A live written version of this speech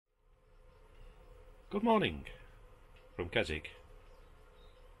Good morning from KESWICK.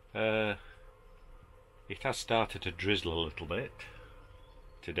 It has started to drizzle a little bit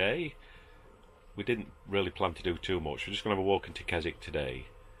today. We didn't really plan to do too much. We're just going to have a walk into KESWICK today.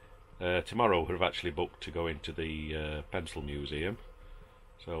 Tomorrow we've actually booked to go into the pencil museum,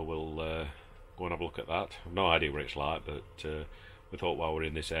 so we'll go and have a look at that. I've no idea what it's like, but we thought while we're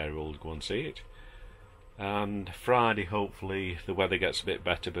in this area we'll go and see it. And Friday hopefully the weather gets a bit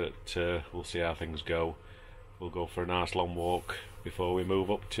better, but we'll see how things go. We'll go for a nice long walk before we move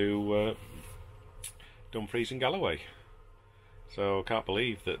up to Dumfries and Galloway. So I can't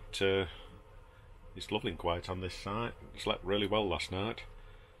believe that it's lovely and quiet on this site. Slept really well last night.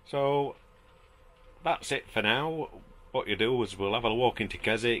 So that's it for now. What you do is we'll have a walk into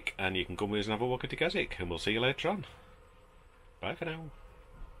KESWICK, and you can come with us and have a walk into KESWICK, and we'll see you later on. Bye for now.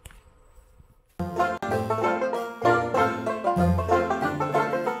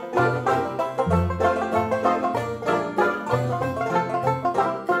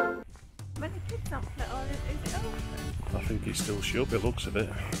 I think it's still shut, it looks a bit.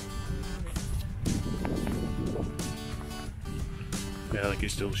 Yeah, I think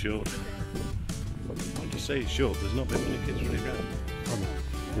it's still shut. When you say it's shut, there's not been many kids running around.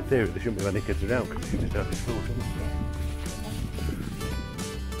 In theory, there shouldn't be many kids around because you just have this full, shouldn't there?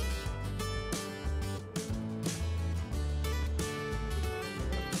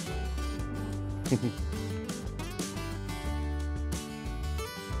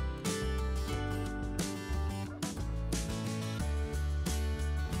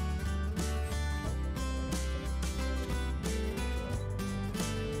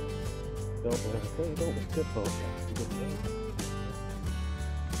 Don't be good for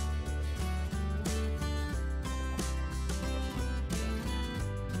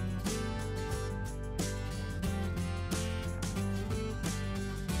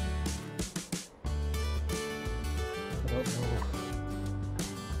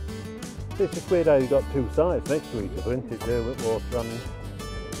It's just weird how you've got two sites next to each other, isn't it, there with water and...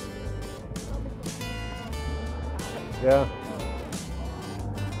 Yeah.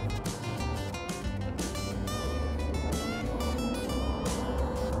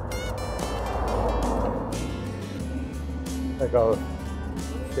 They go,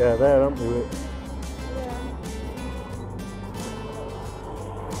 yeah, there, aren't we?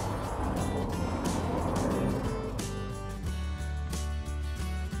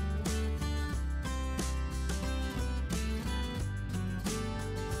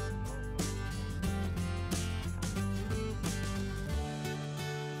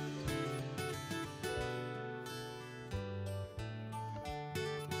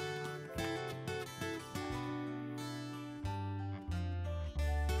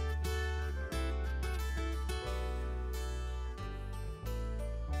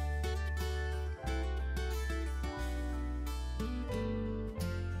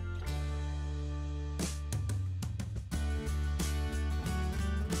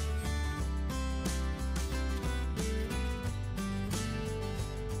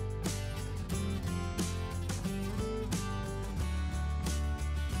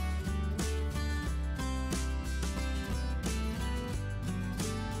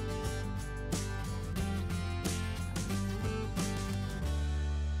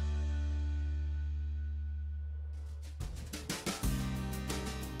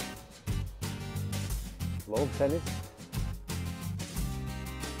 Lawn tennis.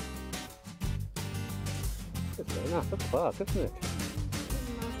 It's very nice, that's far, isn't it?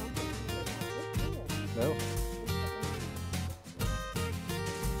 No?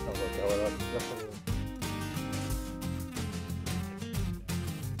 I'll go with that.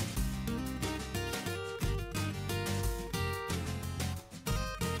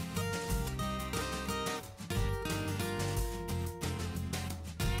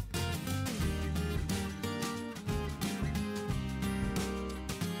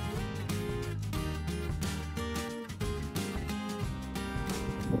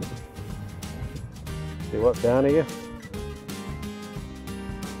 See what's down here?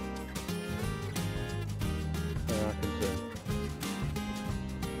 Yeah, I can see.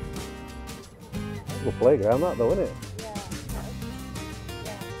 Little playground that though, isn't it? Yeah.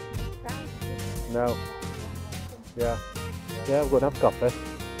 No. Yeah. Yeah, we're going to have coffee.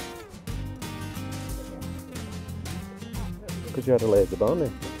 Because you had a lazy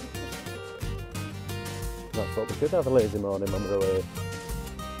morning. That's what we should have, a lazy morning when we're away.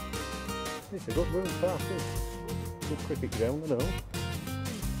 It's a good room park, isn't it? Good cricket ground, I know.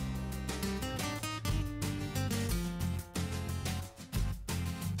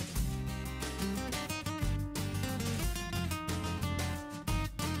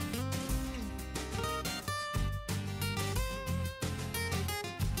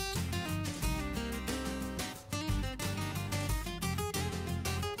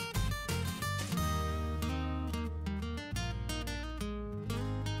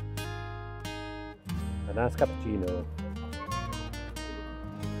 A nice cappuccino.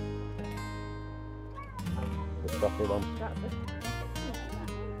 The coffee one.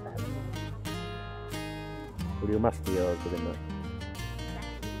 Will you master yours within that?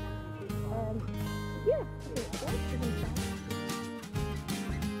 Yeah.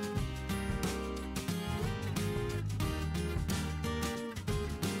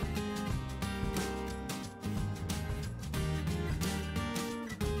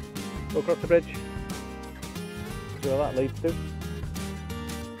 Go across the bridge. See where that leads to.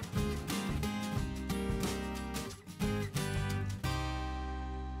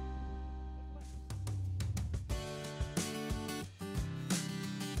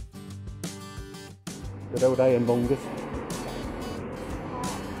 Good old iron bungers.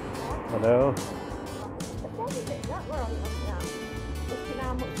 I know.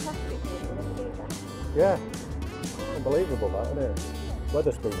 Yeah. Unbelievable that, isn't it?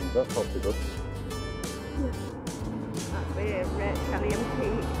 Weatherspoons, that's probably good. That's where Italian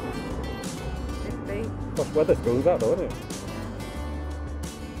peak. What's Weatherspoons that though, isn't it?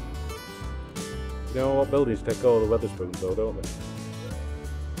 You know what buildings take all the Weatherspoons though, don't they?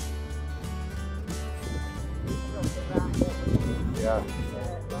 Yeah.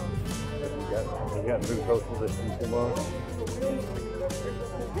 You get through social distancing more.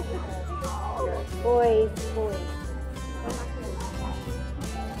 Boys.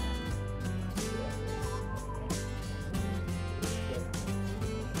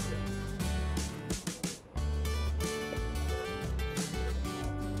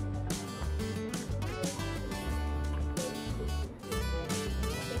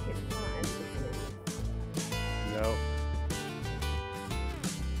 No.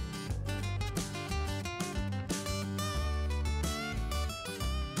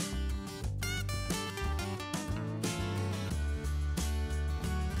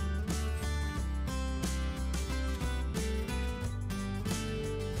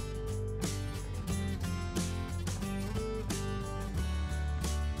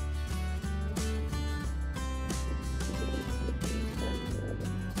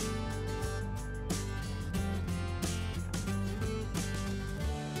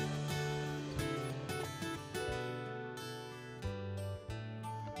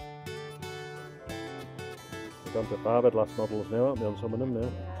 Gone to fiberglass models now, aren't they, on some of them now?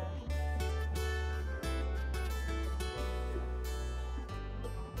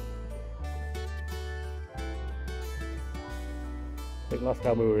 I think last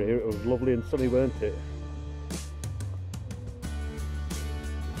time we were here it was lovely and sunny, weren't it?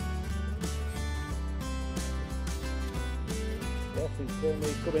 Yes, it's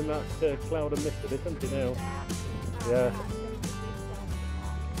certainly coming that cloud and mist a bit, isn't it now? Yeah.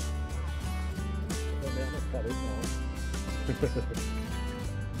 That is now.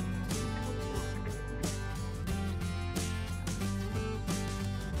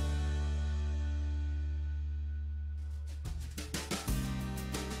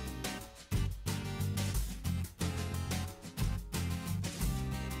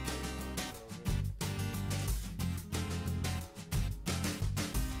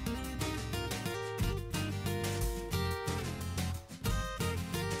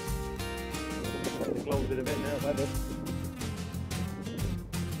 Closed it a bit now, weather.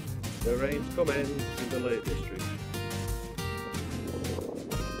 The rain's coming in the Lake District.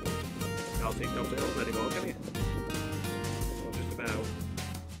 Can't see top of the hills anymore, can you? Well, just about.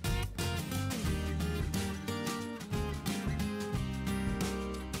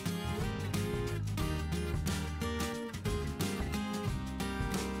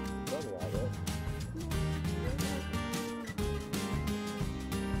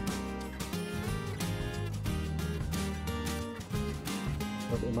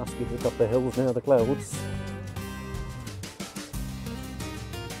 Got the masky bit up the hills now, the clouds.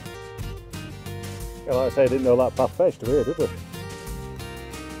 Yeah, like I say, I didn't know that path fetched to here, did we?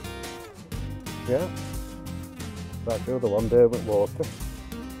 Yeah. Back the other one, Derwent Water.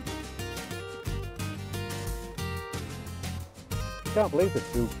 Can't believe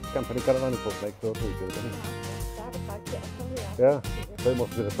there's two company caravan clubs next door to each other, can you? Yeah, so it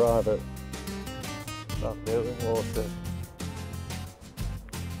must be the private. That's Derwent Water.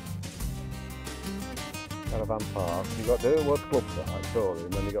 Caravan park. You've got the Wood Club site, sorry,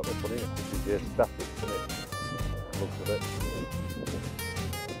 and then you've got the funny, which is your static, isn't it? Looks of it.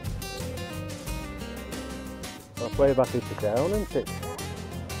 That's way back into town, isn't it?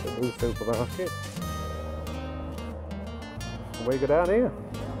 The blue supermarket. And we go down here.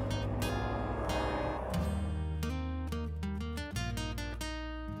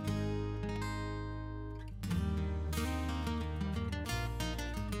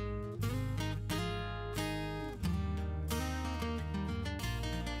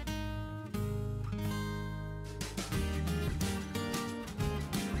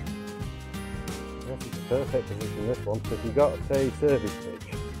 Yes, it's a perfect position, this one. So if you've got a service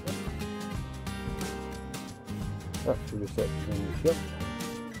pitch, that's the reception in the shop.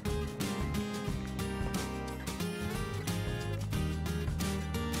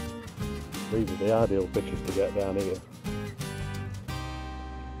 These are the ideal pitches to get down here.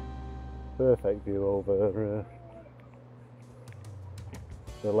 Perfect view over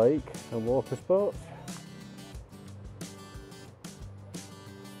the lake and water sports.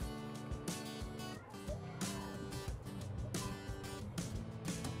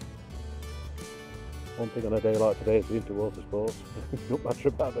 One thing on a day like today is be into water sports. Don't matter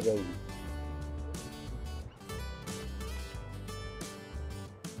about the rain.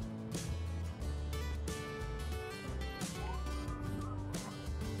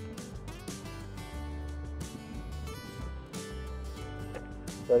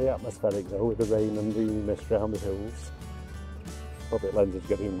 Very atmospheric though, with the rain and the mist around the hills. Probably it lends us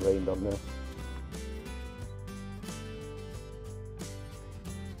getting rained on now.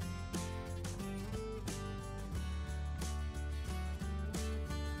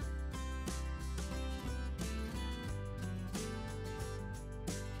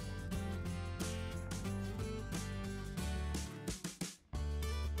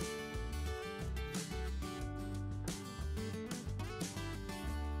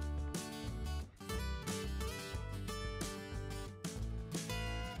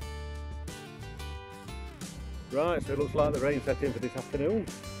 Right, so it looks like the rain set in for this afternoon.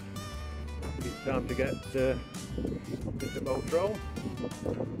 It's time to get into Motorhome,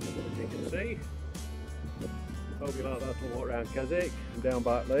 as you can see. Hope you like that to walk around KESWICK and down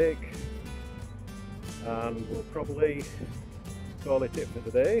Back Lake. And we'll probably call it for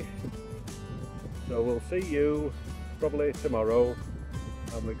the day. So we'll see you probably tomorrow,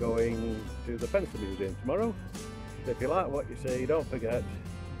 and we're going to the Pencil Museum tomorrow. So if you like what you see, don't forget,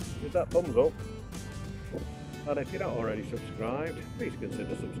 give that thumbs up. And if you're not already subscribed, please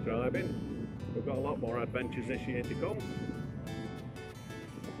consider subscribing. We've got a lot more adventures this year to come.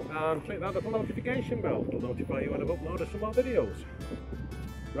 And click that little notification bell to notify you when I've uploaded some more videos.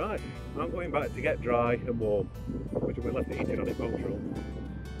 Right, I'm going back to get dry and warm, which will be left eating on it Motorhome.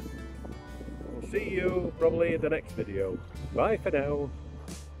 We'll see you probably in the next video. Bye for now.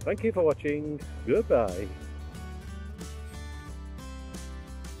 Thank you for watching. Goodbye.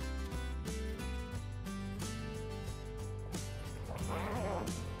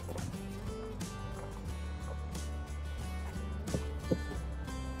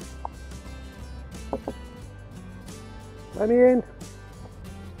 Let me in.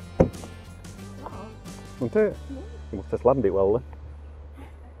 Wasn't it? You must have slammed it well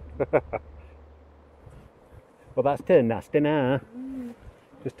then. Well, that's turned nasty now.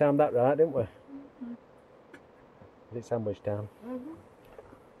 Just timed that right, didn't we? Is it sandwich time?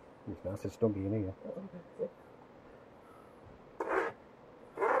 It's nice and snuggy in here.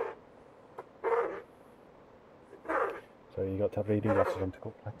 So you got to have reading glasses on to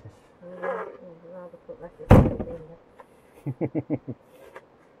cook lettuce. I'd rather put lettuce in there.